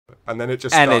and then it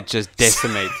just it just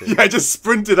decimated. Yeah, I just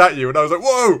sprinted at you, and I was like,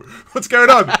 "Whoa, what's going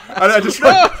on?" And I just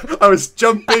I was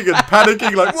jumping and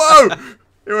panicking, like, "Whoa!"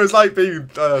 It was like being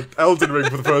Elden Ring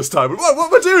for the first time. What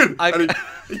am I doing? And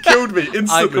he killed me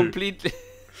instantly. I completely.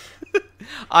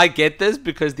 I get this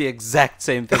because the exact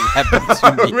same thing happened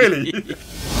to me. Really?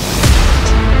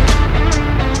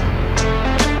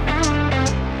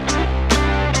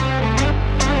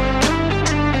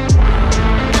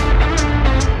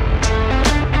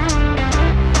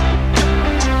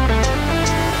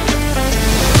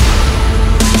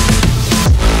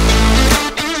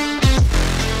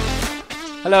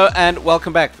 Hello and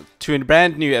welcome back to a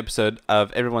brand new episode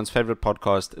of everyone's favorite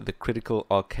podcast, The Critical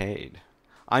Arcade.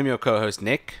 I'm your co-host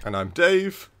Nick. And I'm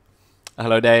Dave.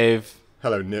 Hello Dave.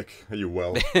 Hello Nick. Are you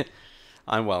well?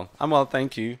 I'm well,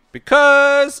 thank you.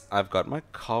 Because I've got my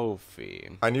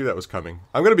coffee. I knew that was coming.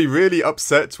 I'm going to be really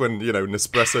upset when,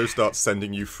 Nespresso starts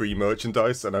sending you free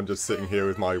merchandise and I'm just sitting here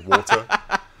with my water.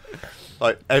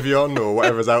 Like Evian or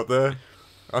whatever's out there.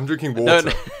 I'm drinking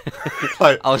water.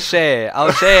 I'll share.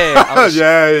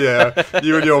 Yeah.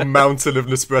 You and your mountain of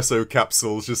Nespresso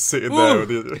capsules just sitting there.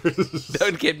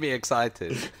 Don't get me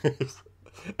excited.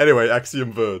 Anyway,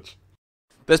 Axiom Verge.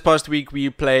 This past week we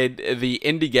played the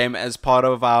indie game as part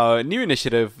of our new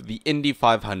initiative, the Indie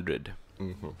 500.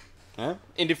 Mm-hmm. Huh?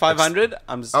 Indie 500?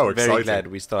 I'm very glad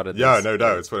we started this. Yeah, no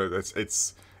doubt.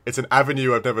 It's an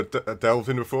avenue I've never delved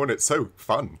in before, and it's so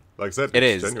fun. Like I said, it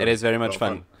is very much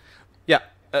fun. Yeah.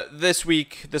 This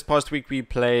past week, we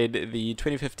played the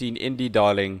 2015 indie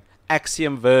darling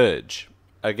Axiom Verge,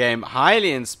 a game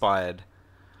highly inspired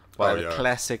by the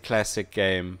classic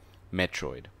game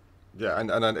Metroid. Yeah, and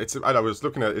I was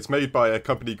looking at it's made by a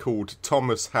company called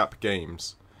Thomas Happ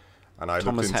Games, and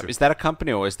Thomas Happ, is that a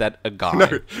company or is that a guy?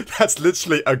 No, that's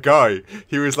literally a guy.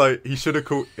 He was like he should have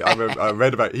called. I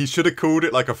read about it. He should have called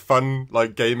it like a fun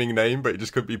like gaming name, but he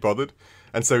just couldn't be bothered,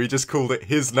 and so he just called it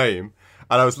his name.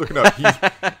 And I was looking up,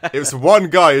 it was one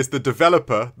guy is the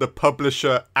developer, the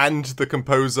publisher, and the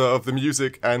composer of the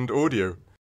music and audio.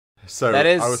 So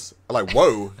I was like,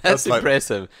 whoa. That's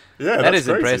impressive. Yeah, that is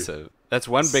crazy. Impressive. That's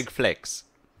one big flex.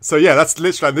 So yeah, that's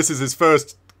literally, and this is his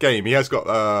first game. He has got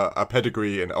a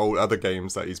pedigree in other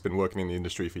games that he's been working in the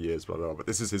industry for years, blah, blah, blah. But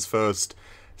this is his first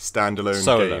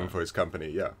standalone game for his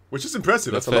company, yeah. Which is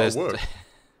impressive, that's a lot of work.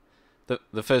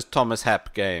 The first Thomas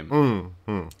Happ game.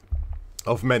 Mm-hmm.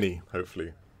 Of many,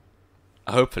 hopefully.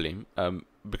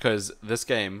 Because this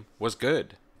game was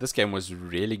good. This game was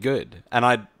really good. And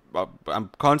I'm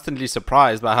constantly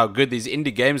surprised by how good these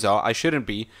indie games are. I shouldn't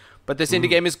be, but this indie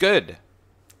game is good.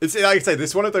 It's like I say,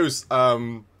 this one of those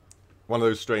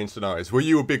strange scenarios. Were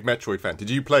you a big Metroid fan? Did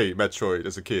you play Metroid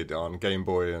as a kid on Game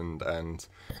Boy and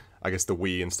I guess the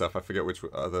Wii and stuff? I forget which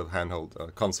other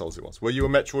handheld consoles it was. Were you a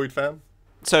Metroid fan?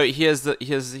 So here's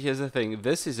the thing.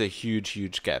 This is a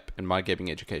huge gap in my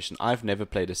gaming education. I've never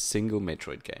played a single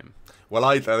Metroid game. Well,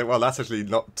 that's actually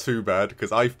not too bad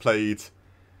because I've played.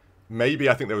 I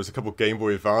think there was a couple Game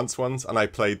Boy Advance ones, and I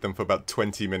played them for about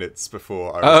 20 minutes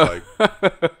before I was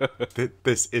like,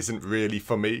 "This isn't really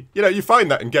for me." You find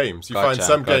that in games. You find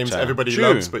some games everybody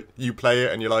loves, but you play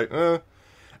it and you're like,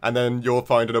 and then you'll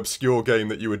find an obscure game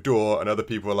that you adore, and other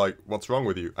people are like, "What's wrong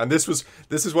with you?" And this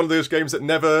is one of those games that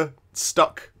never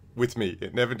stuck with me.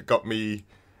 It never got me.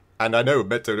 And I know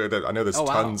there's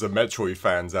tons of Metroid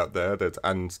fans out there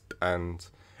and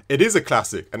it is a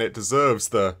classic, and it deserves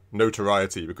the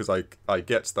notoriety because I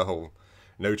get the whole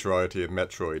notoriety of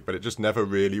Metroid, but it just never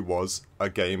really was a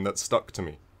game that stuck to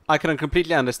me. I can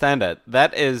completely understand that.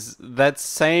 That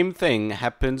same thing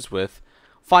happens with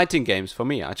fighting games for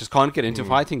me. I just can't get into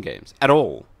fighting games at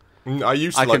all. I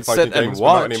used to like fighting games,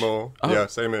 but not anymore. Oh. Yeah,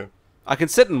 same here. I can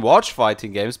sit and watch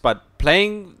fighting games, but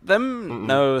playing them,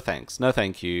 no thanks. No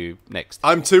thank you. Next.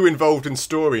 I'm too involved in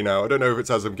story now. I don't know if it's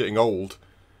as I'm getting old.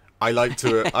 I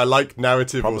like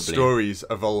narrative or stories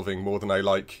evolving more than I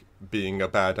like being a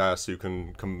badass who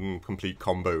can complete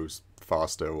combos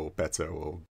faster or better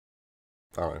or...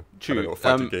 I don't know. True. I don't know what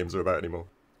fighting games are about anymore.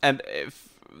 And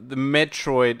if the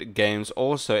Metroid games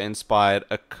also inspired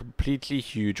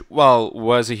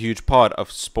was a huge part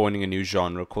of spawning a new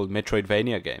genre called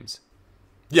metroidvania games.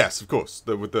 Yes, of course.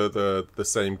 With the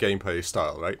same gameplay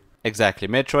style, right? Exactly.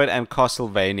 Metroid and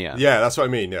Castlevania. Yeah, that's what I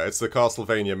mean. Yeah, it's the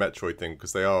Castlevania Metroid thing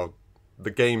because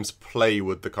the games play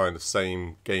with the kind of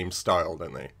same game style,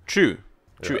 don't they? True.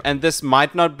 Yeah. And this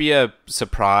might not be a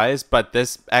surprise, but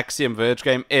this Axiom Verge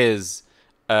game is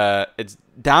it's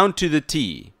down to the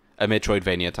T a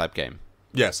Metroidvania type game.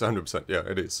 Yes, 100%. Yeah,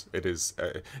 it is. It is.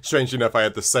 Strangely enough, I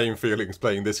had the same feelings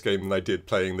playing this game than I did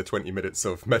playing the 20 minutes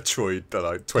of Metroid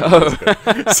like 20 years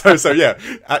ago. So yeah,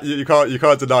 you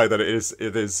can't deny that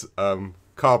it is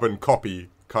carbon copy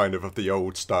kind of the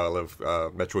old style of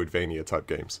Metroidvania type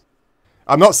games.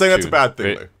 I'm not saying that's a bad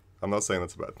thing though. I'm not saying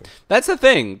that's a bad thing. That's the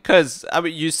thing, because I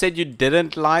mean, you said you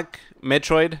didn't like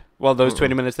Metroid. Well, those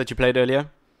 20 minutes that you played earlier.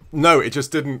 No, it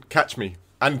just didn't catch me.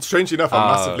 And strangely enough, I'm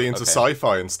massively into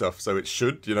sci-fi and stuff, so it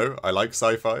should, I like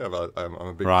sci-fi. I'm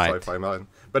a big sci-fi man.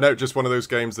 But no, just one of those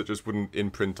games that just wouldn't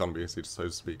imprint on me, so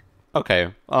to speak.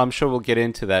 Okay, well, I'm sure we'll get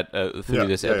into that through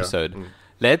this episode. Yeah.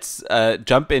 Let's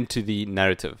jump into the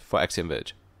narrative for Axiom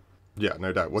Verge. Yeah,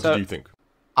 no doubt. What did you think?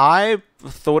 I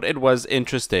thought it was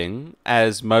interesting,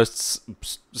 as most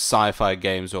sci-fi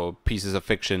games or pieces of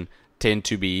fiction tend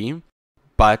to be,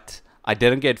 but I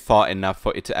didn't get far enough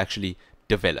for it to actually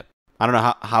develop. I don't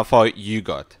know how far you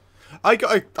got. I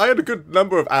had a good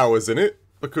number of hours in it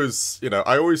because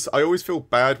I always feel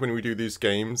bad when we do these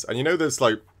games, and there's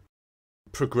like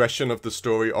progression of the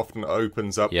story often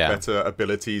opens up better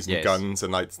abilities and guns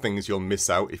and like things you'll miss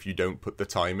out if you don't put the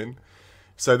time in.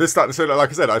 So like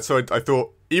I said, I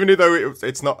thought even though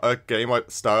it's not a game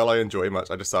style I enjoy much,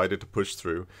 I decided to push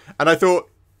through, and I thought.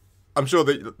 I'm sure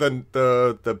that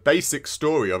the basic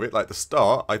story of it, like the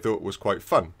start, I thought was quite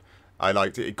fun. I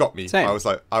liked it. It got me. Same.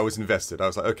 I was invested. I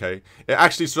was like, okay. It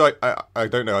actually, I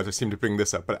don't know. I just seem to bring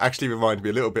this up, but it actually reminded me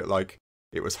a little bit like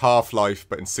it was Half-Life,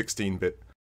 but in 16-bit.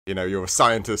 You're a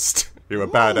scientist. You're a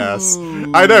badass.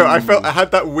 I know. I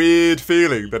had that weird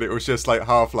feeling that it was just like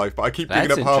Half-Life, but I keep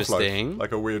picking up Half-Life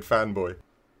like a weird fanboy.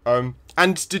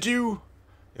 And did you?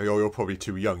 You're probably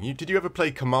too young. Did you ever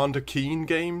play Commander Keen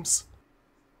games?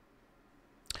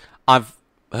 I've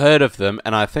heard of them,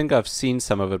 and I think I've seen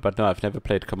some of it, but no, I've never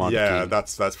played Commander Keen. Yeah,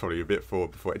 that's probably a bit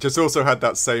forward before. It just also had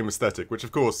that same aesthetic, which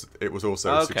of course it was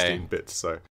also 16-bit.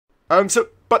 So,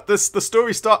 but the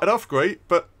story started off great,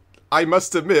 but I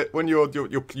must admit, when you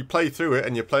play through it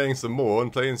and you're playing some more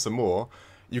and playing some more,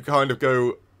 you kind of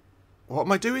go, "What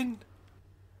am I doing?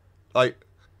 Like,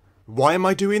 why am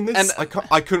I doing this?" And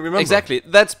I couldn't remember. Exactly.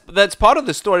 That's part of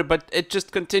the story, but it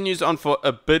just continues on for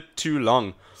a bit too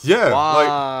long. Yeah.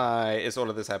 Why is all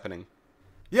of this happening?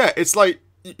 Yeah, it's like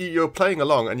you're playing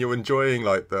along and you're enjoying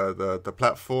like the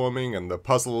platforming and the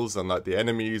puzzles and like the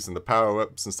enemies and the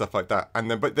power-ups and stuff like that.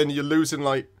 But then you're losing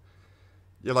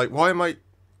you're like, why am I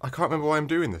can't remember why I'm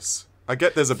doing this. I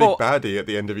get there's a big baddie at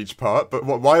the end of each part, but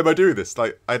why am I doing this?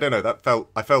 Like, I don't know,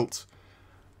 I felt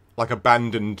like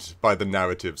abandoned by the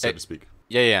narrative, so to speak.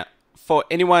 Yeah. For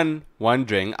anyone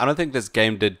wondering, I don't think this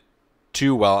game did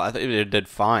too well. I think it did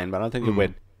fine, but I don't think it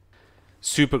went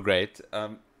super great.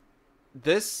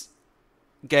 This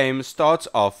game starts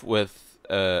off with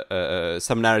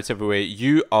some narrative where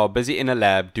you are busy in a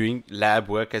lab doing lab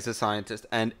work as a scientist,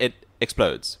 and it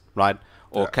explodes, right?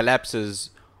 Or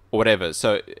collapses, or whatever.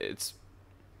 So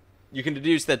you can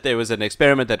deduce that there was an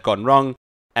experiment that gone wrong,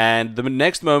 and the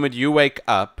next moment you wake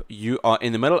up, you are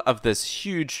in the middle of this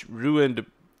huge ruined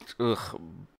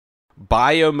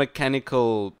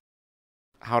biomechanical,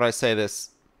 how do I say this?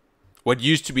 What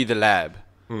used to be the lab.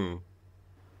 And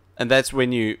that's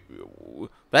when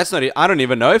I don't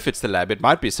even know if it's the lab. It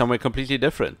might be somewhere completely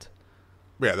different.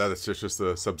 Yeah, that's just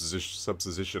the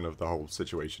supposition of the whole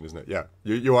situation, isn't it? Yeah.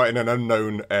 You are in an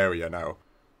unknown area now.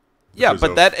 Yeah,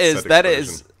 but that is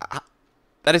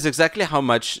exactly how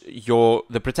much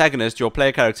the protagonist, your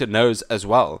player character, knows as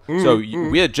well. So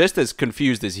we are just as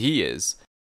confused as he is.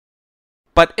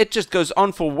 But it just goes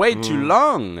on for way too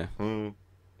long.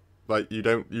 Like you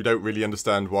don't really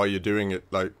understand why you're doing it,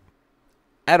 like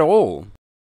at all.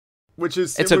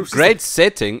 It's a great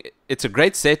setting. It's a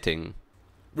great setting.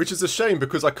 Which is a shame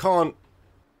because I can't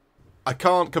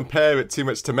compare it too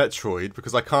much to Metroid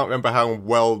because I can't remember how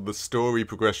well the story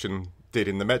progression did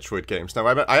in the Metroid games. Now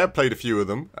I have played a few of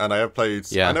them, and I have played.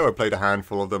 Yeah. I know I played a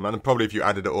handful of them, and probably if you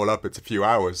added it all up, it's a few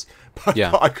hours.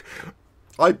 But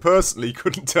I personally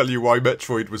couldn't tell you why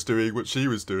Metroid was doing what she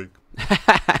was doing.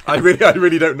 I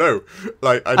really don't know.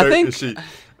 Like, I think is she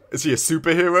a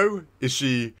superhero? Is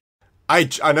she? I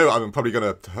know I'm probably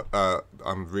gonna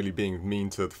I'm really being mean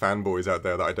to the fanboys out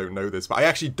there that I don't know this, but I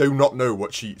actually do not know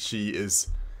what she is.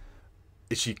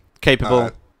 Is she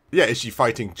capable? Is she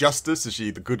fighting justice? Is she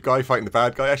the good guy fighting the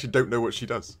bad guy? I actually don't know what she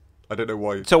does. I don't know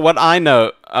why. So what I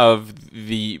know of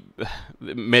the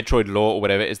Metroid lore or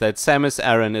whatever is that Samus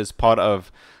Aran is part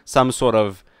of some sort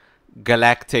of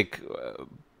galactic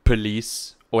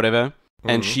police or whatever,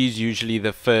 and she's usually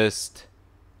the first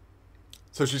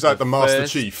So she's like the Master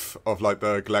Chief of like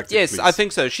the Galactic Yes, Fleet. I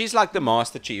think so. She's like the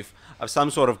Master Chief of some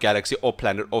sort of galaxy or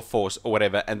planet or force or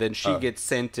whatever, and then she gets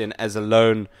sent in as a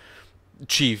lone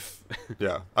chief.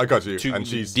 Yeah, I got you. To and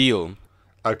she's deal.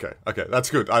 Okay, that's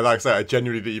good. I like to say I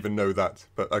genuinely didn't even know that,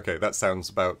 but okay, that sounds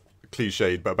about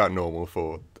cliched, but about normal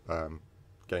for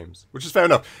games, which is fair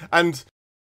enough. And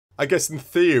I guess in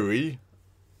theory,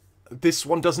 this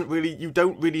one doesn't really. You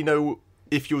don't really know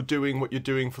if you're doing what you're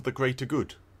doing for the greater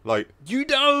good. Like you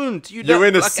don't. You're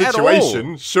in a like,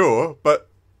 situation, sure, but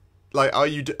like, are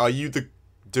you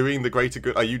doing the greater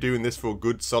good? Are you doing this for a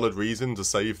good, solid reason to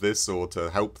save this, or to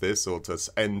help this, or to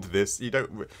end this? You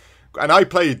don't. And I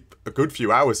played a good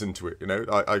few hours into it. You know,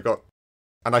 I got,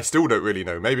 and I still don't really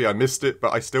know. Maybe I missed it,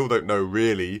 but I still don't know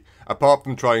really. Apart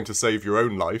from trying to save your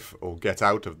own life or get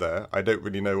out of there, I don't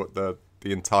really know what the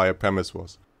entire premise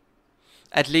was.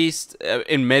 At least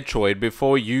in Metroid,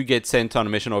 before you get sent on a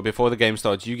mission or before the game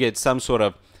starts, you get some sort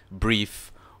of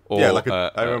brief. Or, yeah, like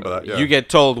I remember that. Yeah. You get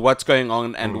told what's going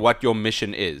on and what your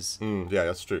mission is. Yeah,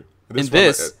 that's true. In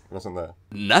this, it wasn't there.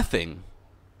 Nothing.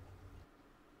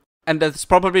 And that's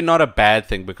probably not a bad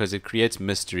thing because it creates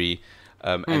mystery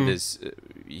and there's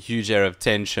a huge air of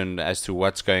tension as to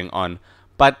what's going on.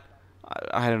 But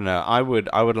I don't know. I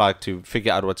would like to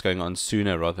figure out what's going on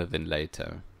sooner rather than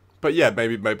later. But yeah,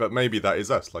 maybe that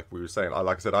is us. Like we were saying,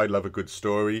 like I said, I love a good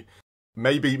story.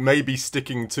 Maybe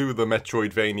sticking to the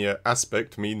Metroidvania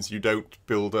aspect means you don't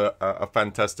build a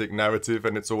fantastic narrative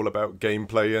and it's all about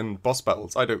gameplay and boss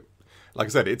battles. I don't. Like I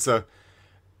said, it's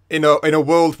in a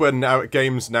world where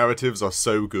games narratives are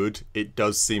so good, it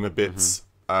does seem a bit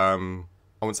I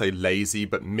wouldn't say lazy,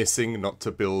 but missing not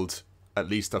to build at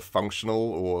least a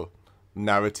functional or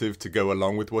narrative to go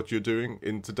along with what you're doing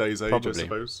in today's age. Probably. I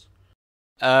suppose.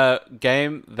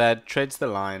 Game that treads the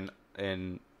line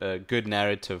in a good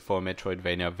narrative for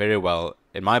Metroidvania very well,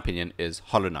 in my opinion, is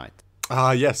Hollow Knight.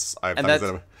 Ah, yes.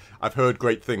 I've heard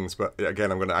great things, but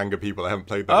again, I'm going to anger people. I haven't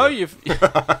played that. Oh,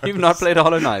 you've not played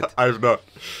Hollow Knight? I've not.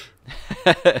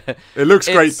 It looks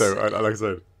great, though, like I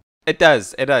said. It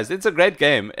does. It's a great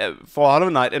game. For Hollow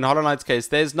Knight, in Hollow Knight's case,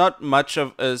 there's not much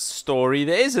of a story.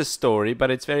 There is a story, but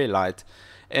it's very light.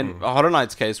 In Hollow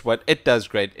Knight's case, what it does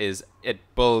great is it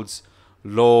builds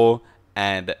lore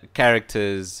and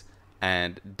characters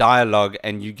and dialogue,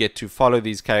 and you get to follow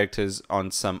these characters on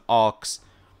some arcs.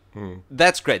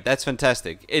 That's great. That's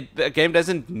fantastic. The game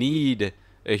doesn't need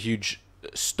a huge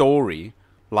story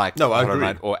like Hollow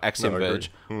Knight or Axiom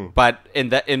Verge, but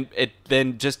it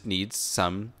then just needs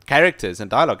some characters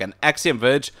and dialogue, and Axiom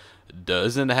Verge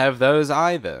doesn't have those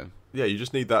either. Yeah, you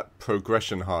just need that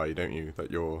progression high, don't you?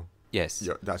 That you're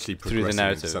actually progressing through the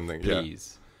narrative, something.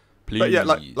 Please. But yeah,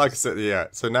 like I said, yeah.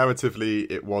 So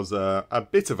narratively, it was a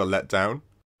bit of a letdown,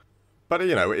 but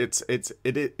you know, it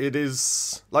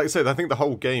is like I said. I think the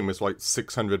whole game is like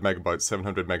 600 megabytes,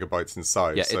 700 megabytes in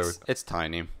size. Yeah, so it's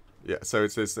tiny. Yeah, so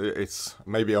it's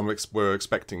maybe we're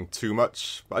expecting too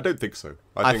much, but I don't think so.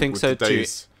 I think so too.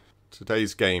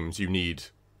 Today's games, you need,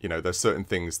 you know, there's certain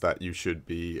things that you should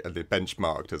be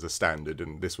benchmarked as a standard,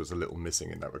 and this was a little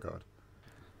missing in that regard.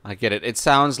 I get it. It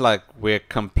sounds like we're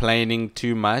complaining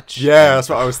too much. Yeah, that's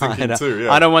what I was thinking too.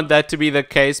 Yeah. I don't want that to be the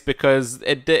case because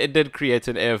it did create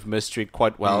an air of mystery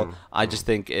quite well. I just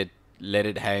think it let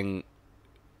it hang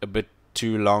a bit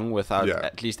too long without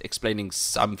at least explaining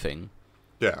something.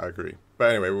 Yeah, I agree.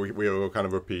 But anyway, we are kind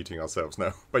of repeating ourselves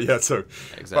now. But yeah, so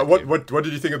exactly. But what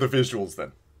did you think of the visuals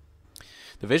then?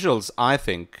 The visuals, I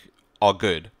think, are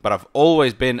good, but I've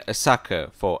always been a sucker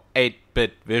for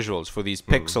 8-bit visuals for these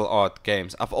pixel art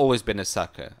games. I've always been a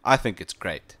sucker. I think it's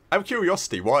great. Out of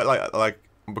curiosity, why like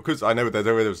because I know that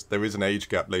there is an age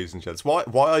gap, ladies and gents. Why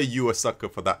are you a sucker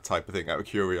for that type of thing? Out of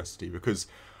curiosity, because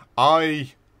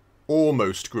I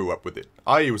almost grew up with it.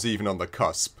 I was even on the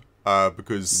cusp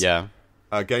because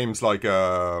games like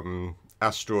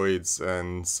Asteroids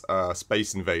and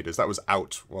Space Invaders, that was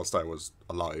out whilst I was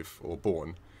alive or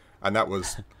born. And that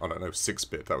was, I don't know,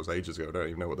 6-bit. That was ages ago. I don't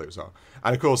even know what those are.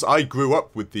 And of course, I grew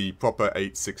up with the proper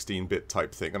 16-bit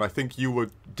type thing. And I think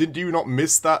did you not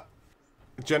miss that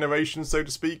generation, so to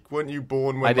speak? Weren't you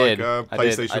born when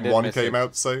PlayStation 1 came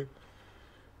out? So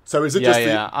is it you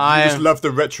just love the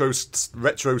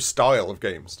retro style of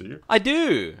games, do you? I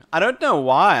do. I don't know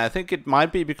why. I think it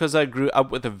might be because I grew up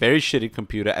with a very shitty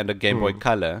computer and a Game Boy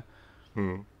Color.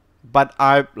 But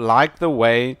I like the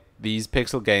way these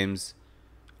pixel games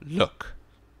look.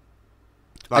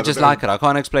 I just like it. I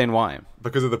can't explain why.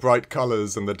 Because of the bright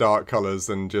colours and the dark colours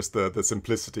and just the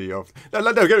simplicity of... No,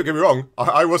 don't get me wrong.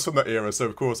 I was from that era, so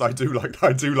of course I do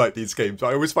like these games.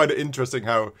 I always find it interesting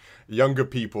how younger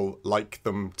people like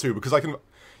them too. Because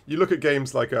you look at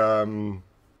games like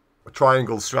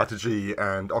Triangle Strategy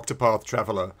and Octopath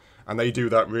Traveler, and they do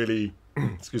that really,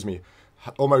 excuse me,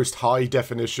 almost high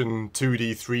definition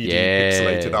 2D, 3D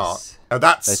pixelated art. Now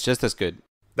that's just as good.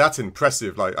 That's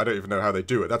impressive. Like, I don't even know how they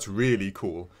do it. That's really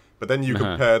cool. But then you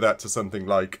compare that to something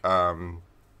like, I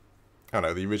don't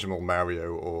know, the original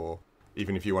Mario, or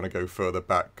even if you want to go further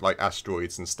back, like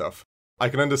Asteroids and stuff. I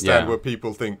can understand where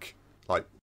people think, like,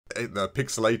 the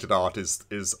pixelated art is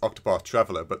Octopath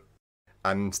Traveler,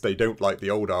 and they don't like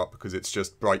the old art because it's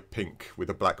just bright pink with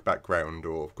a black background,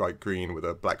 or bright green with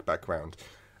a black background.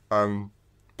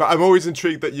 But I'm always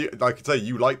intrigued that you, like I say,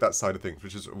 you like that side of things,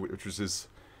 which is,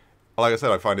 like I said,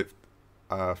 I find it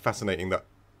fascinating that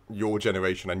your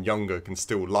generation and younger can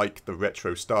still like the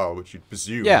retro style, which you'd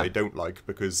presume they don't like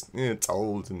because it's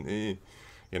old and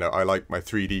you know, I like my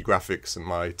 3D graphics and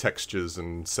my textures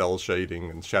and cell shading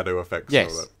and shadow effects and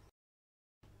all that.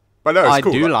 But no, it's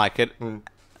cool. I do like it.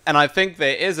 And I think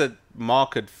there is a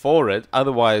market for it.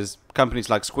 Otherwise, companies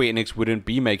like Square Enix wouldn't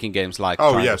be making games like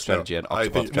Triangle Strategy and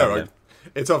Octopath Traveler.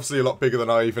 It's obviously a lot bigger than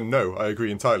I even know. I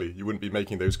agree entirely. You wouldn't be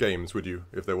making those games, would you,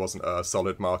 if there wasn't a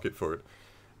solid market for it?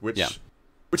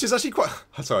 Which is actually quite...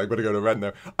 Sorry, I'm going to go to rant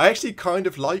now. I actually kind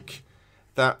of like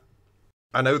that.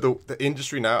 I know the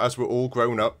industry now, as we're all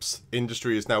grown-ups,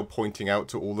 industry is now pointing out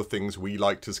to all the things we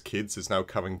liked as kids is now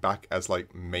coming back as,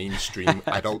 like, mainstream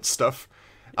adult stuff.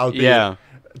 Albeit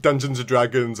Dungeons and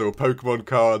Dragons or Pokemon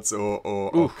cards or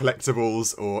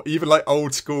collectibles, or even like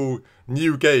old school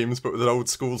new games but with old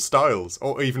school styles,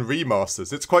 or even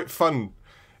remasters. It's quite fun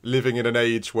living in an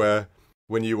age where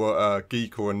when you were a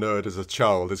geek or a nerd as a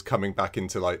child is coming back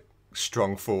into like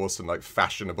strong force and like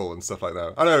fashionable and stuff like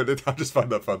that. I know, I just find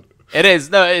that fun. It is.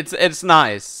 No, it's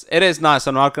nice. It is nice,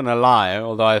 I'm not gonna lie,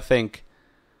 although I think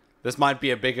this might be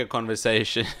a bigger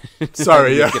conversation.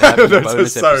 Sorry, yeah.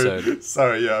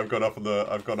 Sorry, yeah. I've gone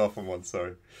off on one.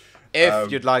 Sorry.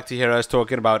 If you'd like to hear us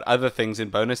talking about other things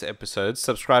in bonus episodes,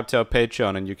 subscribe to our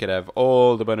Patreon, and you can have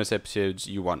all the bonus episodes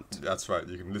you want. That's right.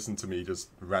 You can listen to me just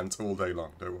rant all day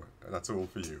long. Don't worry. That's all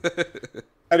for you.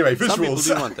 Anyway, visuals. Some people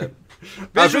do want them.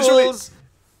 Visuals.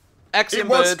 Axiom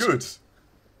Verge. It was Verge. good.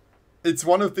 It's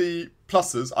one of the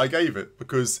pluses I gave it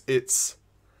because it's,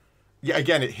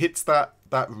 again, it hits that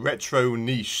retro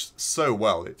niche so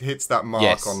well. It hits that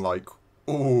mark on like,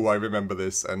 oh, I remember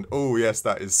this, and oh yes,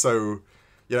 that is so,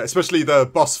 especially the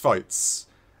boss fights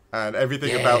and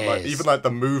everything about like, even like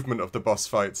the movement of the boss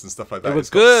fights and stuff like that. It was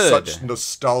good. Such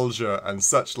nostalgia and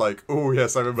such like, oh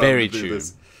yes, I remember. Very true.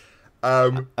 This.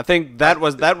 I think that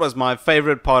was my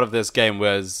favorite part of this game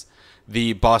was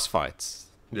the boss fights.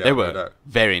 Yeah, they were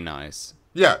very nice.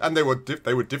 Yeah, and they were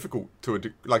difficult to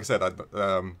like I said.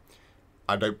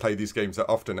 I don't play these games that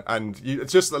often, and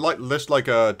it's just like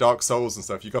Dark Souls and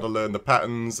stuff. You got to learn the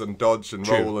patterns and dodge and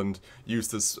roll and use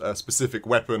this specific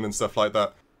weapon and stuff like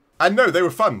that. And no, they were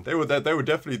fun. They were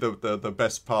definitely the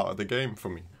best part of the game for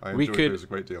me. I enjoyed it. It was a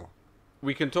great deal.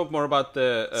 We can talk more about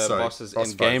the bosses in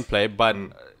gameplay, but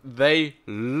they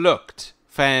looked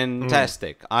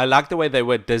fantastic. I like the way they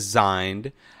were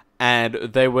designed, and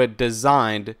they were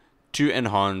designed to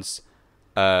enhance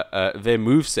their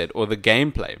moveset or the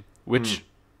gameplay, which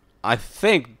I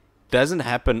think doesn't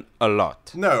happen a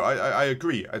lot. No, I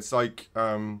agree. It's like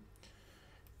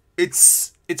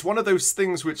it's one of those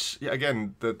things which,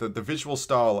 again, the visual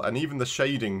style and even the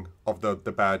shading of the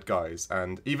bad guys,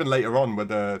 and even later on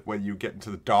where you get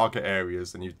into the darker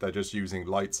areas and they're just using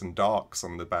lights and darks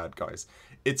on the bad guys.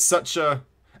 It's such a...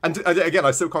 And again,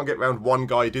 I still can't get around one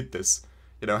guy did this.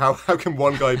 How can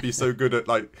one guy be so good at,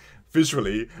 like,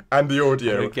 visually and the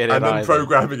audio and then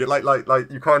programming it? Like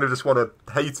you kind of just want to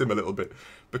hate him a little bit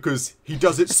because he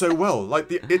does it so well. Like,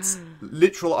 it's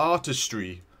literal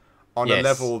artistry on a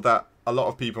level that a lot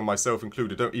of people, myself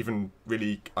included, don't even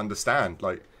really understand.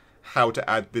 Like, how to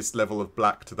add this level of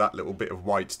black to that little bit of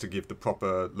white to give the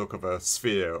proper look of a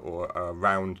sphere or a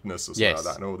roundness or something like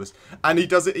that and all this. And he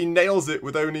does it, he nails it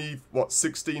with only,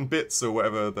 16 bits or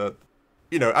whatever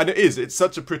and it's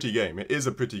such a pretty game. It is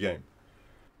a pretty game.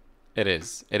 It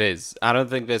is. I don't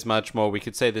think there's much more we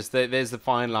could say. There's the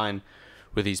fine line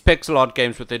with these pixel art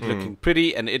games with it looking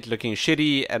pretty and it looking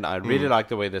shitty, and I really like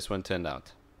the way this one turned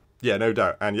out. Yeah, no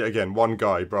doubt. And yet again, one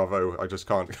guy, bravo. I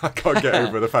can't get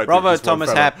over the fact bravo, that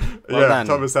Thomas Happ. Well done.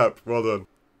 Thomas Happ. Well done.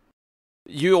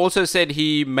 You also said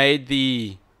he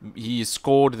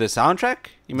scored the soundtrack?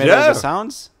 He made all the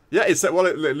sounds? Yeah,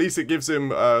 at least it gives him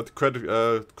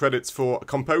credits for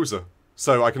composer.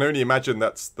 So I can only imagine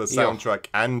that's the soundtrack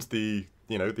and the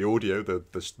the audio,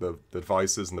 the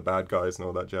devices and the bad guys and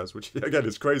all that jazz, which again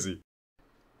is crazy.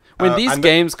 When these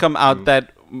games come out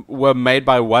that were made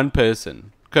by one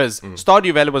person, because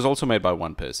Stardew Valley was also made by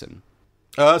one person.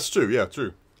 That's true. Yeah,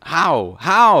 true. How?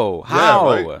 Yeah,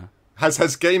 right?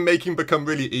 Has game making become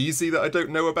really easy that I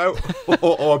don't know about,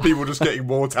 or are people just getting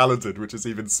more talented, which is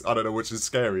even, I don't know, which is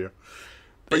scarier.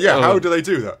 But yeah, how do they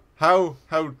do that? How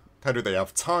do they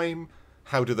have time?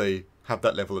 How do they have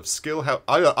that level of skill?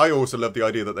 I also love the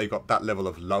idea that they got that level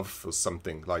of love for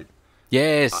something, like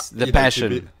the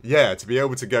passion. To be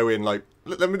able to go in, like,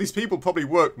 I mean, these people probably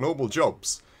work normal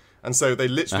jobs, and so they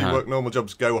literally work normal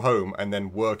jobs, go home, and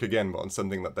then work again on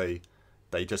something that they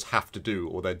just have to do,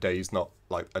 or their day's not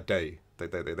like a day. They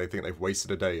think they've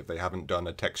wasted a day if they haven't done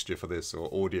a texture for this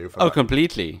or audio for that. Oh,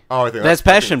 completely. Oh, I think that's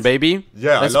passion, baby.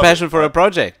 Yeah, that's passion for a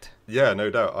project. Yeah, no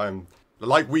doubt. I'm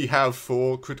like we have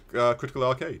for Critical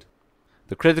Arcade.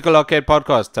 The Critical Arcade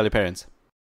podcast, tell your parents.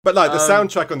 But like the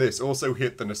soundtrack on this also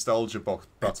hit the nostalgia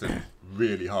button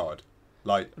really hard.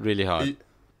 Like really hard.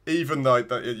 Even though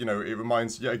it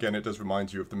reminds, again, it does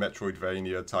remind you of the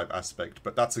Metroidvania type aspect,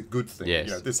 but that's a good thing.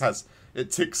 Yes. It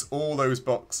ticks all those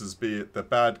boxes, be it the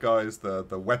bad guys, the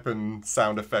weapon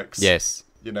sound effects. Yes.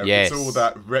 It's all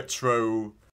that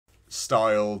retro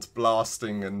styled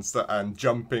blasting and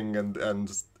jumping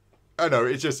and I know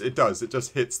it just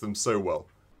hits them so well.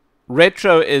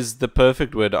 Retro is the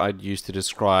perfect word I'd use to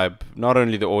describe not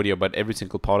only the audio but every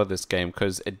single part of this game,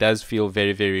 because it does feel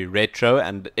very, very retro,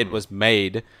 and it was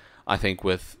made, I think,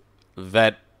 with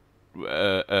that with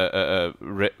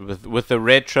the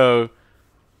retro.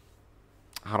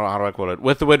 How do I call it?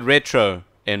 With the word retro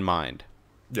in mind.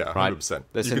 Yeah, right? 100%.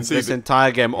 This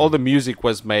entire game, all the music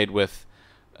was made with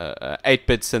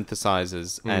 8-bit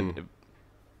synthesizers, and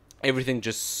everything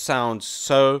just sounds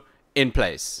so in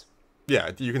place.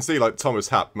 Yeah, you can see like Thomas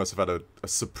Happ must have had a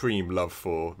supreme love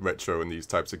for retro in these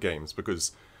types of games,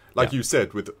 because, like you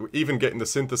said, with even getting the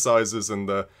synthesizers and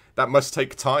that must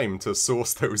take time to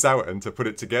source those out and to put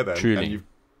it together. Truly.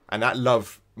 And that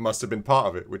love must have been part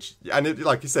of it,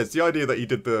 like you said, it's the idea that he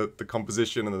did the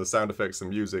composition and the sound effects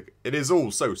and music. It is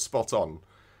all so spot on,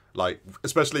 like,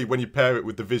 especially when you pair it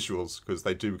with the visuals, because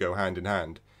they do go hand in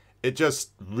hand. It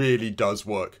just really does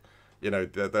work.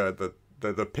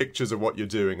 The pictures of what you're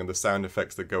doing and the sound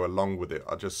effects that go along with it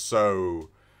are just so,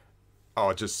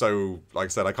 like I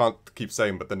said, I can't keep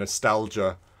saying, but the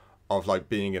nostalgia of like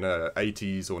being in a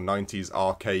 80s or 90s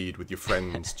arcade with your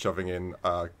friends, shoving in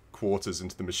quarters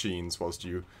into the machines whilst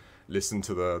you listen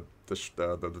to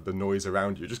the noise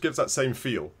around you, just gives that same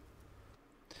feel.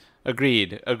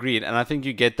 Agreed, and I think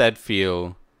you get that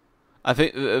feel. I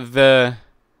think the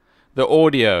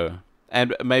audio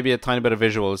and maybe a tiny bit of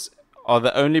visuals are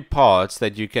the only parts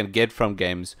that you can get from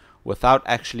games without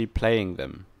actually playing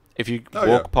them. If you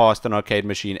walk past an arcade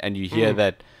machine and you hear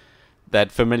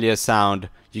that familiar sound,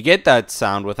 you get that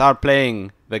sound without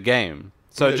playing the game.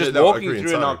 So just walking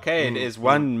through an arcade is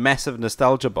one massive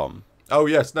nostalgia bomb. Oh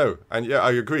yes, no, and yeah,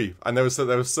 I agree. And there was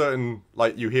certain,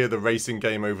 like, you hear the racing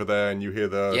game over there, and you hear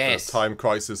the Time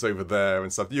Crisis over there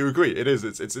and stuff. You agree? It is.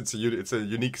 It's a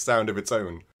unique sound of its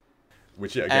own,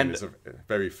 which is a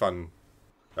very fun.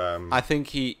 I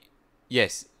think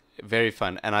very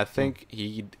fun, and I think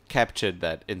he captured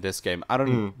that in this game. I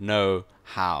don't know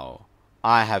how.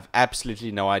 I have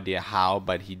absolutely no idea how,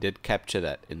 but he did capture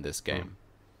that in this game.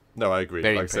 No, I agree.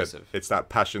 Very like impressive. I said, it's that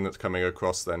passion that's coming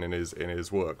across then in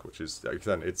his work, which is,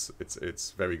 again, it's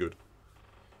very good.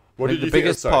 What did you think?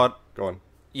 Biggest part? Go on.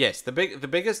 Yes, the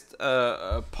biggest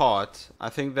part I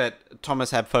think that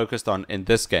Thomas had focused on in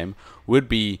this game would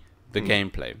be the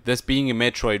gameplay. This being a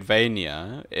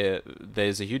Metroidvania,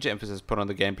 there's a huge emphasis put on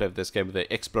the gameplay of this game,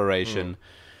 the exploration,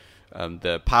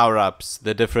 the power-ups,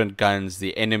 the different guns,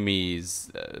 the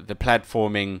enemies, the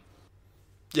platforming.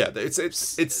 Yeah, it's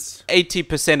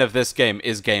 80% of this game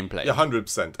is gameplay. Yeah,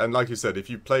 100%. And like you said, if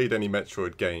you played any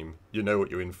Metroid game, you know what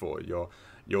you're in for. You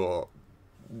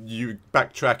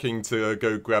backtracking to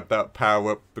go grab that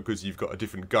power up because you've got a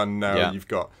different gun now. Yeah. You've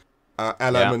got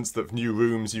elements of new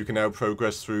rooms you can now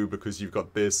progress through because you've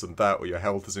got this and that, or your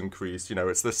health has increased. You know,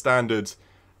 it's the standard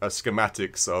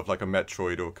schematics of like a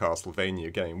Metroid or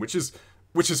Castlevania game, which is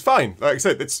fine. Like I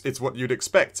said, it's what you'd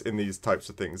expect in these types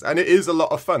of things, and it is a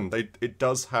lot of fun. It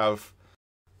does have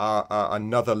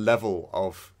another level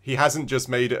of. He hasn't just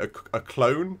made it a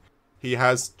clone. He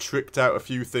has tricked out a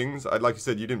few things. Like you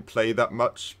said, you didn't play that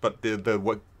much, but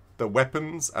the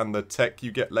weapons and the tech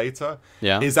you get later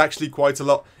is actually quite a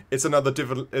lot. It's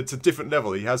a different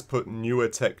level. He has put newer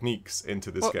techniques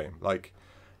into this game. Like,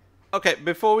 okay,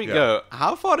 before we go,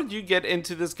 how far did you get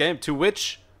into this game? To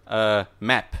which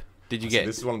map did you get?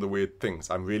 This is one of the weird things.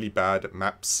 I'm really bad at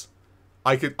maps.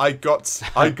 You got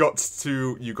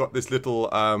this little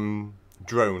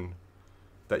drone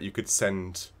that you could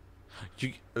send.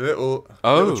 A little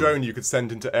drone you could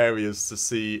send into areas to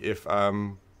see if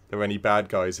there were any bad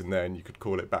guys in there, and you could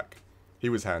call it back. He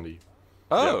was handy.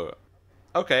 Oh,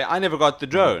 okay. I never got the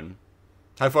drone.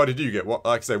 How far did you get? What,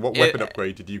 like I say, what weapon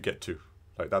upgrade did you get to?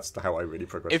 Like, that's how I really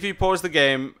progressed. If you pause the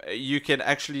game, you can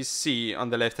actually see on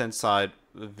the left-hand side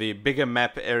the bigger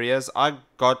map areas. I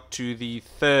got to the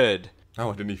 3rd Oh,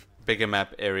 I didn't even... bigger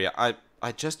map area.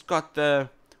 I just got the...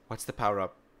 What's the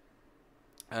power-up?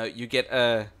 You get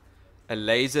a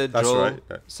laser drill,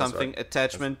 something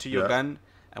attachment to your gun.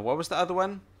 And what was the other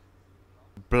one?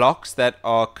 Blocks that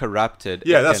are corrupted.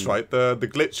 Yeah, that's right. The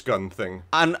glitch gun thing.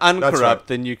 Uncorrupt,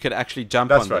 then you could actually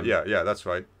jump on them. That's right. Yeah, that's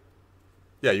right.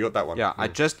 Yeah, you got that one. Yeah, I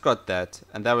just got that,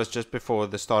 and that was just before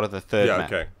the start of the 3rd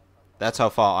map. Okay. That's how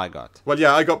far I got. Well,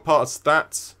 yeah, I got parts of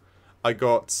that. I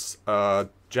got a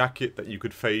jacket that you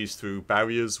could phase through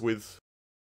barriers with.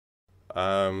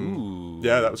 Ooh.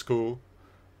 Yeah, that was cool.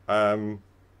 And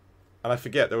I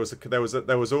forget there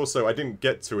was also, I didn't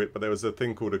get to it, but there was a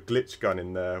thing called a glitch gun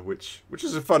in there, which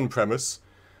is a fun premise.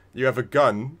 You have a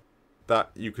gun that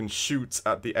you can shoot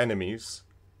at the enemies,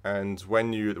 and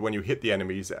when you hit the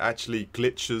enemies, it actually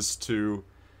glitches to,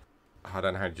 I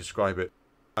don't know how to describe it,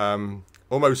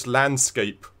 almost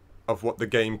landscape of what the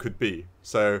game could be.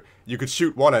 So you could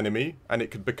shoot one enemy, and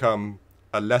it could become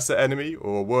a lesser enemy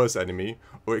or a worse enemy,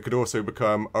 or it could also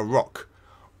become a rock,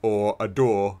 or a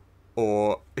door,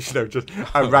 or, you know, just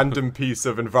a random piece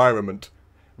of environment,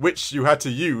 which you had to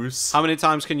use. How many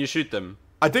times can you shoot them?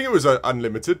 I think it was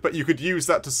unlimited, but you could use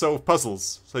that to solve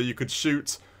puzzles. So you could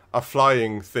shoot a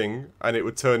flying thing, and it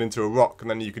would turn into a rock, and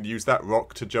then you could use that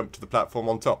rock to jump to the platform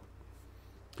on top.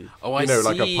 Oh, I see. You know,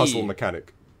 like a puzzle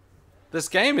mechanic. This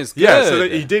game is good. Yeah, so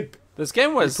he did... This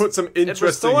game was... He put some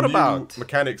interesting new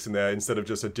mechanics in there, instead of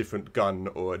just a different gun,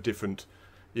 or a different...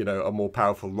 You know, a more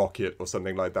powerful rocket or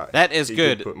something like that. That is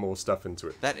good. Did put more stuff into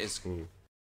it. That is.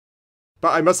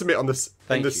 But I must admit, on this,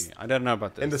 Thank you. I don't know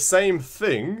about this. In the same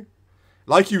thing,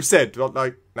 like you said,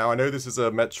 like now I know this is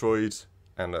a Metroid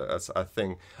and a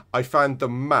thing. I found the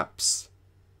maps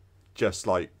just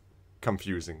like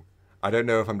confusing. I don't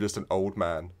know if I'm just an old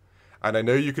man, and I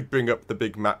know you could bring up the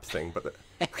big map thing, but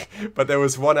but there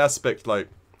was one aspect like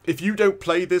if you don't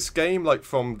play this game like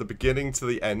from the beginning to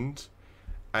the end,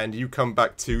 and you come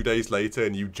back 2 days later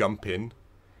and you jump in,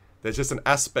 there's just an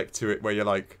aspect to it where you're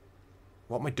like,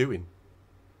 what am I doing?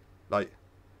 Like,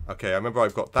 okay, I remember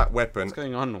I've got that weapon. What's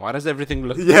going on? Why does everything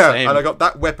look the same? Yeah, and I got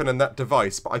that weapon and that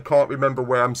device, but I can't remember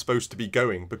where I'm supposed to be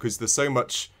going, because there's so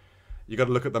much... You got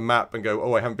to look at the map and go,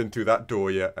 oh, I haven't been through that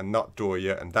door yet, and that door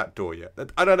yet, and that door yet.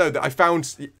 I don't know. I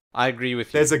found... I agree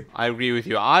with you. I agree with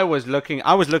you. I was looking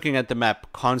at the map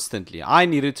constantly. I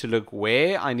needed to look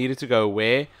where. I needed to go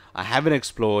where. I haven't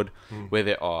explored where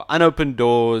there are unopened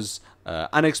doors,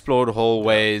 unexplored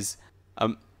hallways,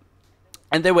 and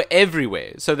they were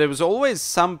everywhere. So there was always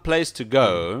some place to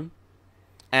go.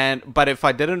 But if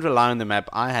I didn't rely on the map,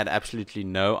 I had absolutely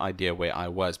no idea where I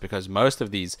was, because most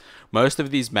of these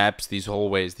maps, these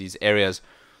hallways, these areas,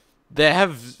 they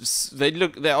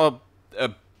are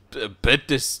a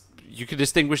bit you could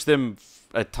distinguish them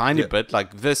a tiny bit,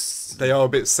 like this. They are a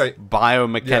bit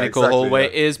biomechanical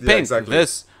hallway is pink. Exactly.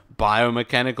 This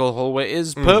biomechanical hallway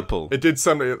is purple. It did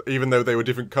something, even though they were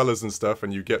different colors and stuff,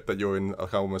 and you get that you're in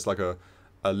almost like a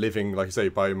living, like you say,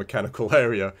 biomechanical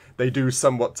area. They do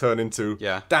somewhat turn into,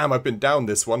 damn, I've been down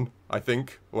this one, I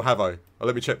think, or have I? Oh,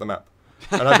 let me check the map.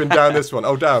 And I've been down this one.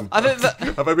 Oh, damn.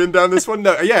 Have I been down this one?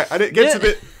 No. Yeah, and it gets a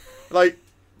bit like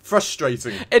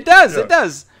frustrating. It does. It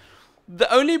does.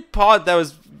 The only part that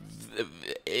was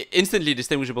instantly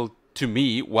distinguishable to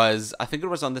me was, I think it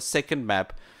was on the second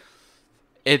map.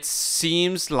 It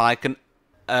seems like an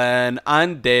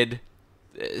undead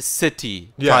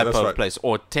city type of place,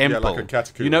 or temple. Yeah, like a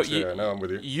catacomb. You know, I'm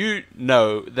with you. You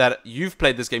know that you've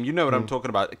played this game. You know what I'm talking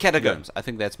about. Catacombs. Yeah. I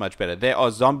think that's much better. There are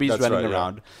zombies running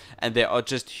around, and there are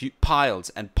just piles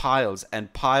and piles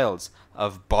and piles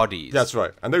of bodies. That's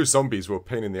right. And those zombies were a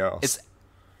pain in the ass.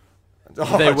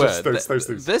 They were.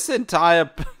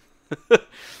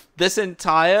 This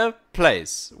entire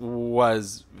place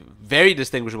was very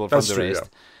distinguishable from the rest. Yeah.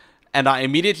 And I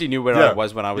immediately knew where I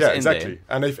was when I was in there.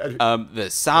 And the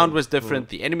sound was different,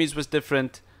 the enemies was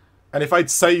different. And if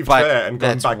I'd saved there and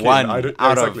gone back in,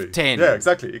 out of 10. Yeah,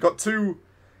 exactly. It got 2.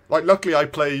 Like, luckily I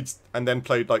played and then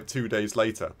played like 2 days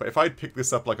later. But if I'd picked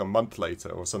this up like a month later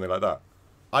or something like that,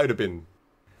 I'd have been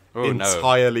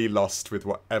entirely lost with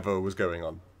whatever was going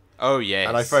on. Oh yes.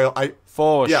 And I feel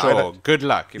for sure. Good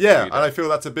luck. And I feel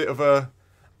that's a bit of a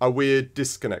weird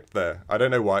disconnect there. I don't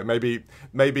know why. Maybe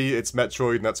it's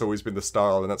Metroid and that's always been the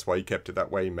style and that's why he kept it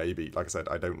that way. Maybe, like I said,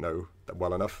 I don't know that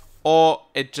well enough. Or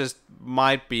it just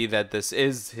might be that this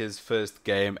is his first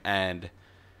game and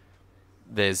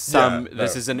there's some.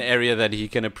 This is an area that he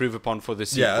can improve upon for the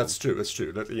sequel. Yeah, that's true. That's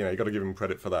true. You know, you got to give him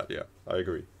credit for that. Yeah, I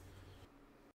agree.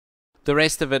 The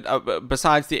rest of it,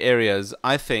 besides the areas,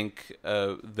 I think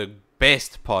the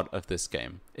best part of this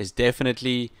game is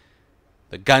definitely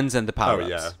the guns and the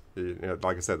power-ups. Oh yeah, you know,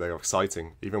 like I said, they're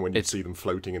exciting. Even when you see them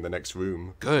floating in the next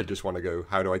room, good. You just want to go,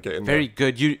 how do I get in Very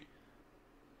there? good.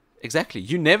 Exactly.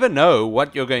 You never know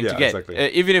what you're going to get.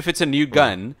 Exactly. Even if it's a new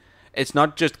gun, it's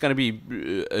not just going to be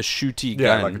a shooty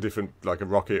gun. Yeah, like a different, like a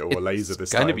rocket or a laser this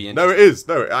time. It's going to be No, it is.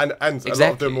 No, and exactly. A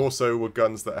lot of them also were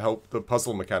guns that help the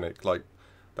puzzle mechanic, like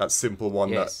that simple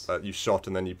one that you shot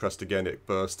and then you pressed again, it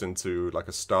burst into like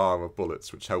a star of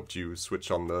bullets, which helped you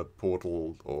switch on the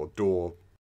portal or door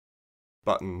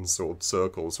buttons or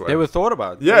circles. Whatever. They were thought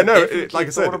about. Yeah, no, like I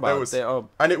said,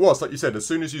 and it was, like you said, as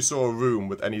soon as you saw a room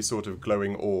with any sort of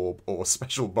glowing orb or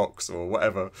special box or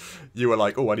whatever, you were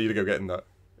like, oh, I need to go get in that.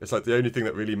 It's like the only thing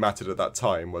that really mattered at that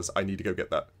time was I need to go get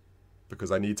that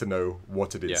because I need to know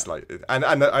what it is. Like, and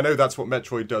I know that's what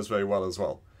Metroid does very well as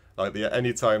well. Like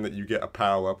any time that you get a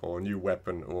power up or a new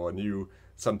weapon or a new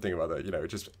something or other, you know, it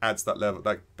just adds that level,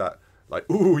 that like,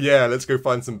 ooh yeah, let's go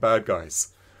find some bad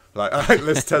guys. Like,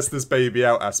 let's test this baby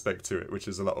out aspect to it, which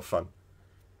is a lot of fun.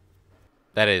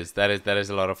 That is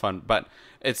a lot of fun. But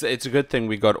it's a good thing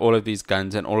we got all of these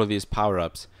guns and all of these power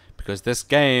ups because this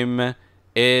game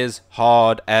is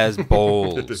hard as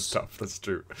balls. It is tough, that's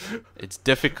true. It's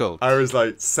difficult. I was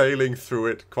like sailing through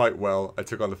it quite well. I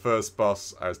took on the first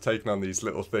boss. I was taking on these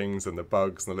little things and the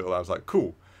bugs and I was like,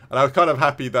 cool. And I was kind of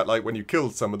happy that like when you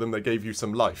killed some of them, they gave you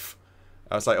some life.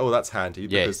 I was like, oh, that's handy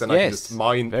because then I can just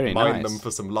mine them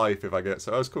for some life if I get.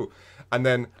 So that was cool. And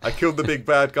then I killed the big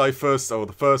bad guy first, or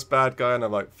the first bad guy, and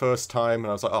I'm like, first time, and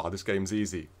I was like, oh, this game's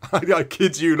easy. I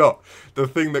kid you not. The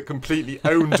thing that completely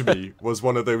owned me was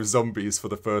one of those zombies for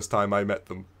the first time I met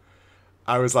them.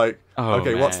 I was like,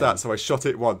 okay, what's that? So I shot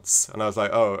it once, and I was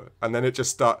like, oh, and then it just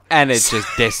started. And it just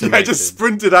decimated. Yeah, it just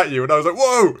sprinted at you, and I was like,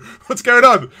 whoa, what's going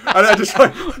on? And I just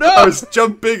like, I was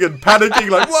jumping and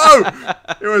panicking, like, whoa!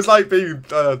 It was like being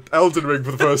Elden Ring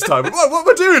for the first time. What am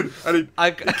I doing? And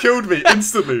he killed me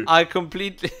instantly. I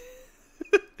completely.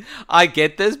 I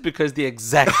get this because the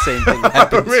exact same thing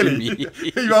happened to me.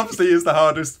 He obviously is the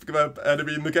hardest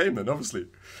enemy in the game, then, obviously.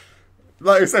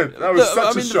 Like I said, that was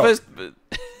such a shock.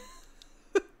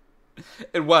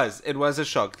 It was a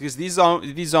shock because these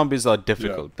zombies are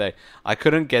difficult. Yeah. I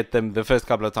couldn't get them the first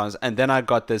couple of times, and then I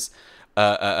got this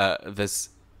this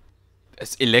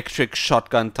electric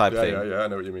shotgun type thing. Yeah, I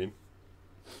know what you mean.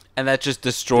 And that just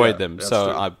destroyed them, so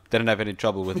true. I didn't have any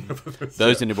trouble with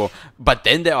those anymore. But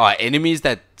then there are enemies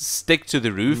that stick to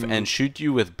the roof and shoot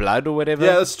you with blood or whatever.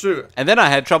 Yeah, that's true. And then I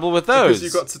had trouble with those.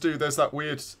 Because you got to do, there's that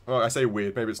weird, well, I say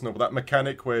weird, maybe it's not, but that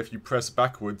mechanic where if you press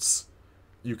backwards,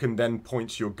 you can then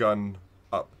point your gun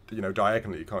up, you know,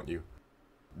 diagonally, can't you?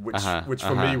 Which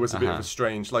for me was a bit of a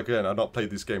strange, like, again, I've not played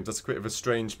these games, that's a bit of a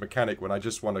strange mechanic when I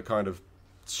just want to kind of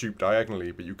shoot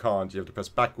diagonally, but you can't, you have to press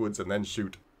backwards and then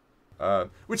shoot.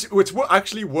 Which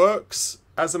actually works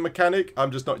as a mechanic. I'm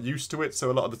just not used to it,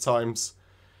 so a lot of the times,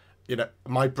 you know,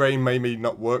 my brain maybe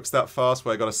not works that fast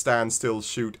where I got to stand still,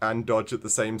 shoot, and dodge at the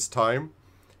same time.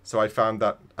 So I found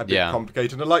that a bit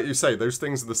complicated. And like you say, those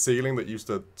things in the ceiling that used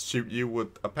to shoot you were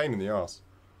a pain in the ass.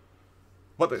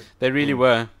 They really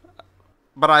were.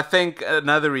 But I think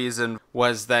another reason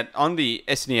was that on the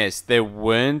SNES, there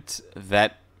weren't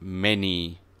that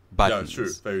many buttons. Yeah,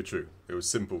 true. Very true. It was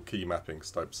simple key mapping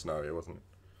type scenario, wasn't it?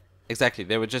 Exactly.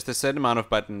 There were just a certain amount of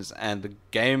buttons, and the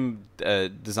game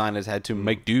designers had to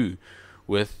make do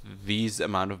with these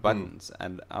amount of buttons.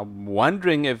 And I'm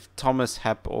wondering if Thomas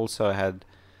Happ also had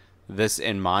this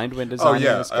in mind when designing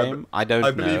this game. I don't know.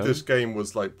 I believe this game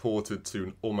was like ported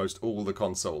to almost all the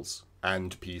consoles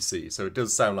and PC. So it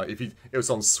does sound like it was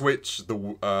on Switch.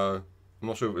 I'm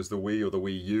not sure if it was the Wii or the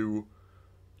Wii U.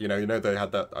 You know they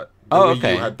had that. Wii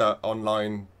U had that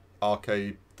online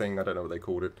arcade thing. I don't know what they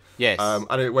called it. Yes.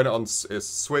 And it went on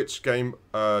Switch game,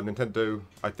 Nintendo,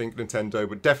 I think Nintendo,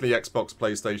 but definitely Xbox,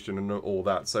 PlayStation, and all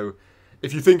that. So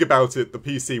if you think about it, the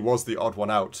PC was the odd one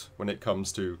out when it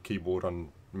comes to keyboard on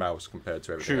mouse compared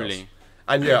to everything else.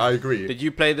 And yeah, I agree. Did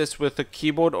you play this with a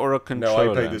keyboard or a controller?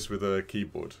 No, I played this with a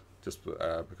keyboard, just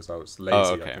because I was lazy.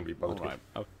 I couldn't be bothered with.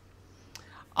 Okay.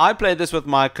 I played this with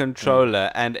my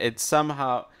controller, and it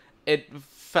felt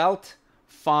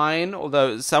fine,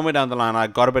 although somewhere down the line I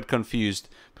got a bit confused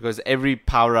because every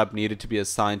power-up needed to be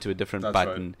assigned to a different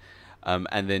button. Right.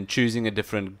 And then choosing a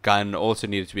different gun also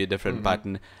needed to be a different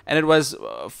button. And it was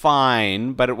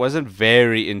fine, but it wasn't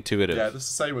very intuitive. Yeah, it's the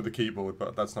same with the keyboard,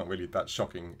 but that's not really that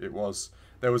shocking. There was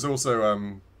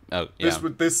also Oh, yeah.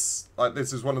 This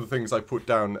is one of the things I put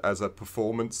down as a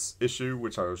performance issue,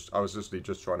 which I was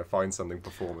just trying to find something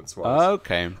performance-wise.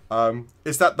 Okay.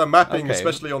 Is that the mapping,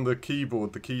 especially on the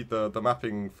keyboard, the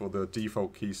mapping for the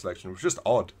default key selection was just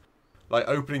odd. Like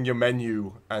opening your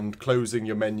menu and closing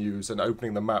your menus and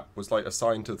opening the map was like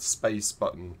assigned to the space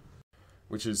button,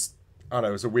 which is, I don't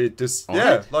know, it's a weird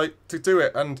like to do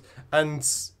it, and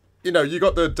you know, you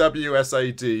got the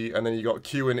WSAD and then you got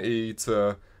Q and E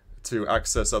to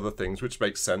access other things, which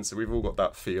makes sense. We've all got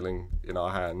that feeling in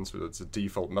our hands. It's a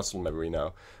default muscle memory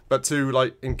now. But to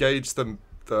like engage the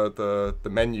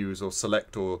menus or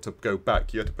select or to go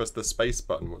back, you had to press the space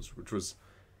button, which was,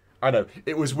 I know,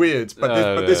 it was weird,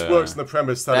 but this works on the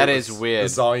premise that it was weird.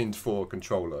 Designed for a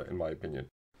controller, in my opinion.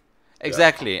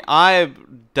 Exactly. Yeah.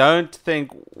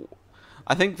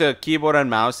 I think the keyboard and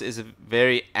mouse is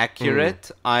very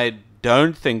accurate. I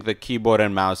don't think the keyboard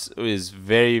and mouse is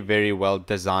very, very well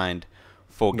designed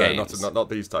for games. Not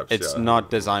these types. It's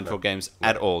not designed for games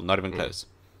at all, not even close.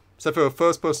 So for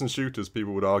first-person shooters,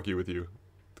 people would argue with you.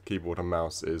 Keyboard and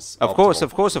mouse is of course.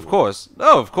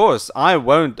 No, of course, I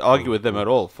won't argue with them at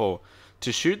all.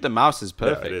 To shoot, the mouse is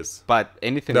perfect. Yeah, it is. But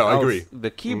anything else, I agree.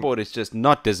 The keyboard is just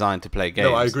not designed to play games.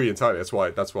 No, I agree entirely. That's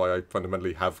why I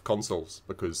fundamentally have consoles,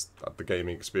 because the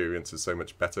gaming experience is so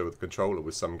much better with a controller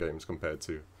with some games compared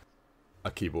to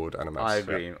a keyboard and a mouse. I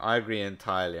agree. Yeah. I agree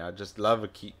entirely. I just love a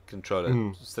key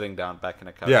controller sitting down back in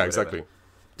a couch. Yeah, exactly.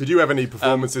 Did you have any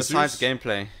performance issues? Besides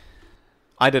gameplay,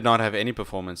 I did not have any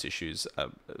performance issues.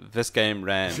 This game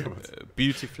ran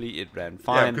beautifully. It ran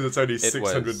fine. Yeah, because it's only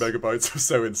 600 megabytes or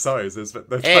so in size.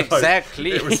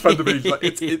 Exactly. It was fundamentally like,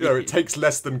 it takes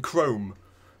less than Chrome,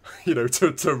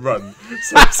 to run.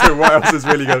 So what else is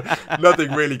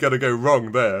nothing really going to go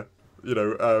wrong there,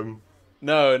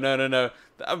 No.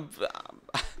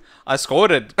 I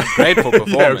scored it great for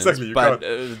performance. Yeah, exactly. But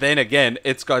then again,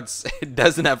 it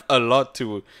doesn't have a lot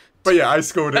to. But yeah, I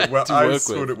scored it well. I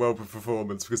scored it well for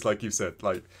performance because, like you said,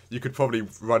 like you could probably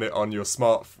run it on your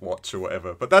smartwatch or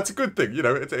whatever. But that's a good thing,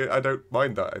 I don't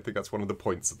mind that. I think that's one of the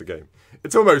points of the game.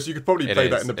 It's almost you could probably play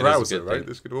that in the browser, right?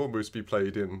 This could almost be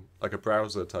played in like a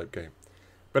browser type game.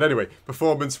 But anyway,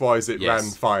 performance-wise, it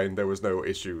ran fine. There was no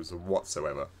issues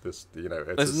whatsoever. There's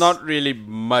not really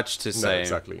much to say. No,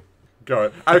 exactly. Go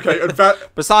on. Okay.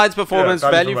 Besides performance,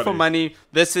 value for money.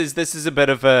 This is a bit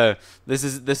of a this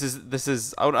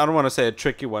is I don't want to say a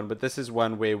tricky one, but this is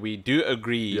one where we do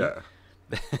agree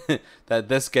that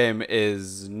this game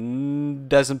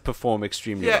doesn't perform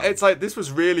extremely well. Yeah, it's like this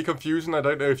was really confusing. I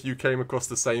don't know if you came across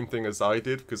the same thing as I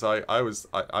did, because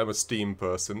I'm a Steam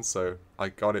person, so I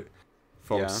got it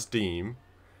from Steam.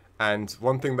 And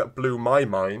one thing that blew my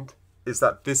mind is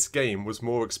that this game was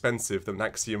more expensive than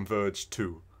Axiom Verge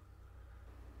 2.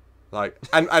 Like,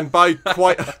 and by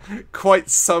quite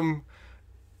some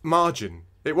margin.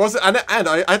 It wasn't, and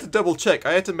I had to double check.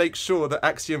 I had to make sure that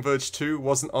Axiom Verge 2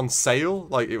 wasn't on sale.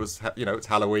 Like, it was, it's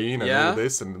Halloween and all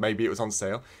this, and maybe it was on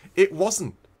sale. It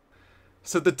wasn't.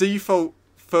 So the default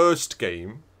first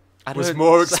game was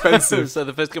more expensive. So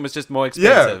the first game was just more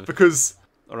expensive. Yeah, because...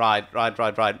 Right.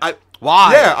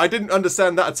 Why? Yeah, I didn't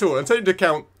understand that at all. And take into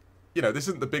account, this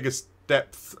isn't the biggest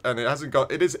depth, and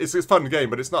it's a fun game,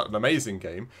 but it's not an amazing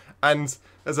game. And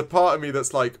there's a part of me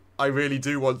that's like, I really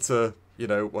do want to,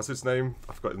 what's his name?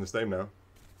 I've forgotten his name now.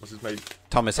 What's his name?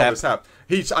 Thomas Happ.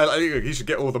 He should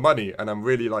get all the money, and I'm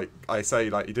really like, I say,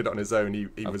 like, he did it on his own. He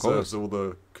deserves all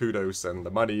the kudos and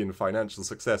the money and financial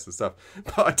success and stuff.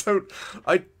 But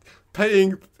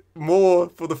paying more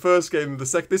for the first game than the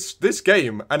second. This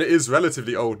game, and it is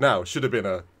relatively old now, should have been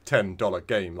a $10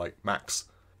 game, like max,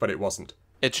 but it wasn't.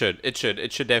 It should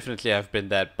definitely have been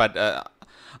that. But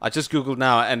I just googled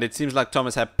now, and it seems like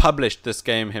Thomas had published this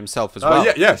game himself as well.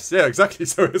 Yeah, exactly.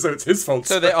 So it's his fault.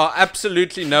 So there are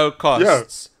absolutely no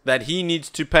costs that he needs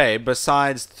to pay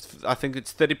besides, I think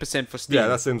it's 30% for Steam. Yeah,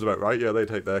 that seems about right. Yeah, they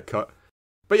take their cut.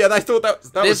 But yeah, I thought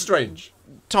that was strange.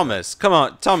 Thomas, come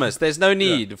on, Thomas. There's no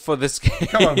need for this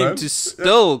game to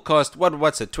still cost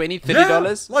what's it, $20,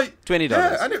 $30? Like $20.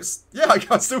 Yeah, and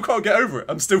I still can't get over it.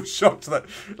 I'm still shocked that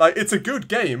it's a good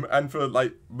game, and for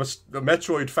the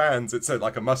Metroid fans, it's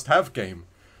like a must-have game.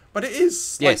 But it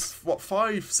is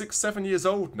 5, 6, 7 years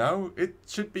old now. It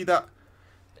should be that.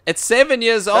 It's 7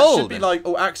 years old. It should be like,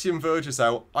 Axiom Verge is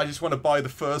out. I just want to buy the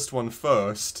first one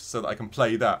first so that I can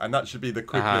play that. And that should be the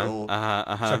quick little chuck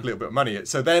a little bit of money.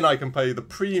 So then I can pay the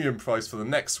premium price for the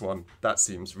next one. That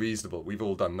seems reasonable. We've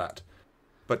all done that.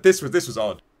 But this was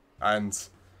odd. And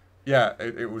yeah,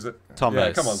 it was a... Thomas.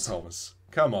 Yeah, come on, Thomas.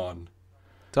 Come on.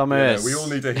 Thomas. Yeah, we all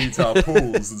need to heat our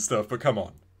pools and stuff, but come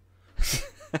on.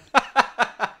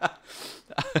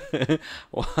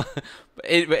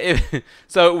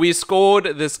 So we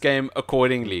scored this game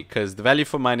accordingly because the value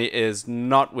for money is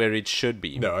not where it should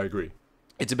be. No, I agree.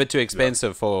 It's a bit too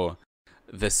expensive for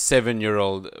the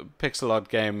 7-year-old pixel art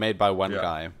game made by one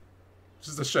guy. Which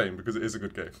is a shame because it is a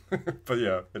good game. But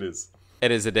yeah, it is.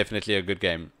 It is definitely a good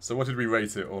game. So what did we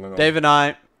rate it all in all? Dave and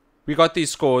I, we got these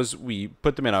scores, we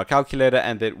put them in our calculator,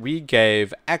 and then we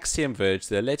gave Axiom Verge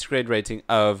the Let's Grade rating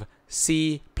of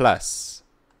C+.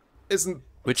 Isn't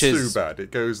which too is bad.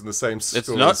 It goes in the same score it's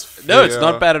not, as Fear. No, it's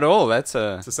not bad at all. It's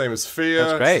the same as Fear.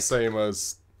 That's great. It's the same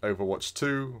as Overwatch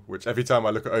 2, which every time I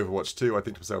look at Overwatch 2, I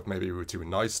think to myself, maybe we were too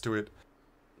nice to it.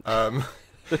 But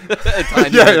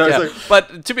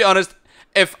to be honest,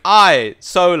 if I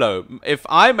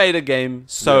made a game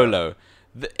solo,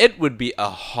 it would be a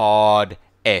hard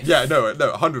F. Yeah, no,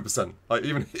 100%. Like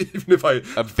even if I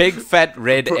a big fat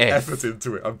red put F. effort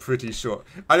into it, I'm pretty sure.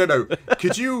 I don't know.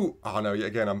 Could you? Oh no,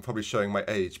 again, I'm probably showing my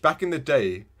age. Back in the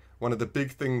day, one of the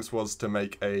big things was to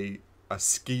make a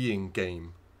skiing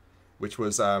game, which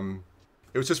was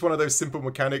it was just one of those simple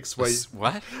mechanics where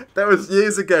What? That was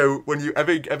years ago when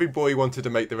every boy wanted to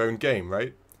make their own game,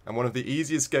 right? And one of the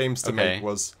easiest games to make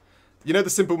was, you know,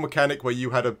 the simple mechanic where you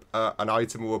had an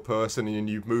item or a person and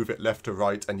you move it left to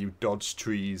right and you dodge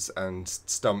trees and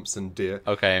stumps and deer.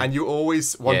 Okay. And you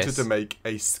always wanted to make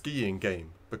a skiing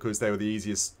game because they were the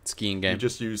easiest skiing game. You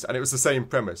just used, and it was the same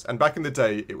premise. And back in the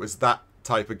day, it was that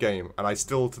type of game. And I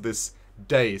still, to this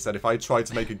day, said if I tried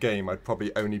to make a game, I'd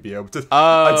probably only be able to.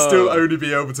 I'd still only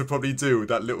be able to probably do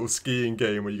that little skiing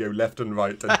game where you go left and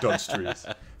right and dodge trees.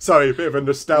 Sorry, a bit of a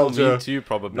nostalgia. Well, me too,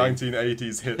 probably.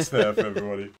 1980s hits there for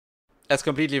everybody. That's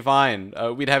completely fine.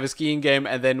 We'd have a skiing game,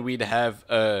 and then we'd have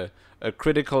a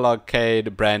Critical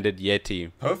Arcade branded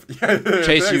Yeti. Perfect. Yeah,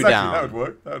 chase you down. That would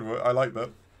work. That would work. I like that.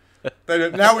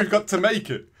 Now we've got to make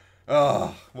it.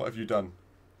 Oh, what have you done?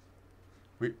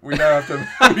 We now have to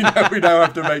we now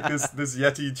have to make this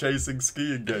Yeti chasing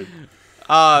skiing game.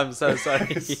 I'm so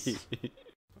sorry.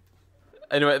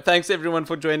 Anyway, thanks everyone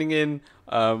for joining in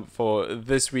for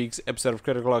this week's episode of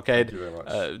Critical Arcade. Thank you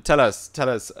very much. Tell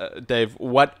us, Dave,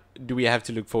 what do we have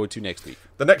to look forward to next week?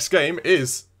 The next game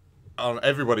is on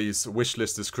everybody's wish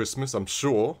list this Christmas, I'm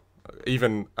sure,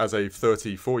 even as a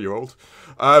 34-year-old.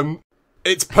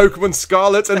 It's Pokemon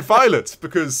Scarlet and Violet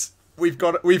because we've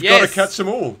got to catch them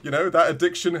all. You know, that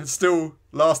addiction has still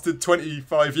lasted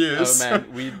 25 years. Oh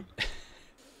man,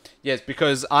 yes,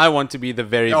 because I want to be the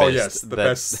very best. Oh yes, the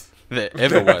best that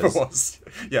ever was.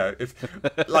 Yeah,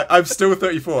 I'm still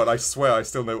 34 and I swear I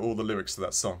still know all the lyrics to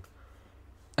that song.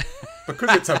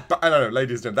 Because it's I don't know,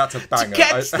 ladies and gentlemen, that's a banger. To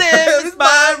catch them is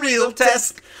my real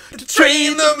test. To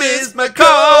train them is my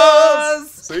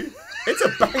cause. See? It's a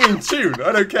banging tune.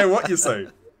 I don't care what you say.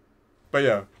 But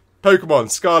yeah,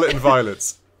 Pokemon Scarlet and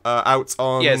Violet out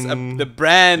on the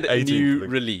brand 18th, new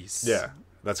release. Yeah,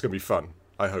 that's gonna be fun.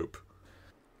 I hope.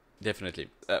 Definitely.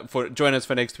 Join us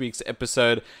for next week's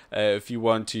episode. If you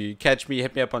want to catch me,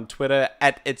 hit me up on Twitter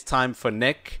at It's Time for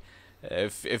Nick.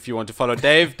 If you want to follow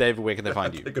Dave, where can they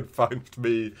find you? They can find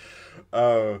me.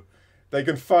 They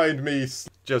can find me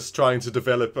just trying to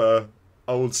develop a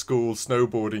old school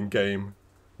snowboarding game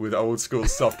with old school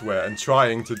software and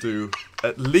trying to do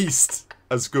at least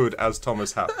as good as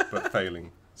Thomas Happ, but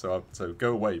failing. So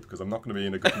go away because I'm not going to be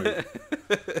in a good mood.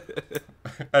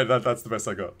 And that's the best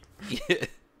I got. Yeah.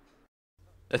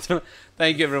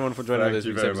 Thank you everyone for joining this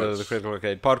week's episode of the Critical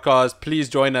Arcade Podcast. Please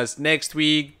join us next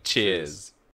week. Cheers.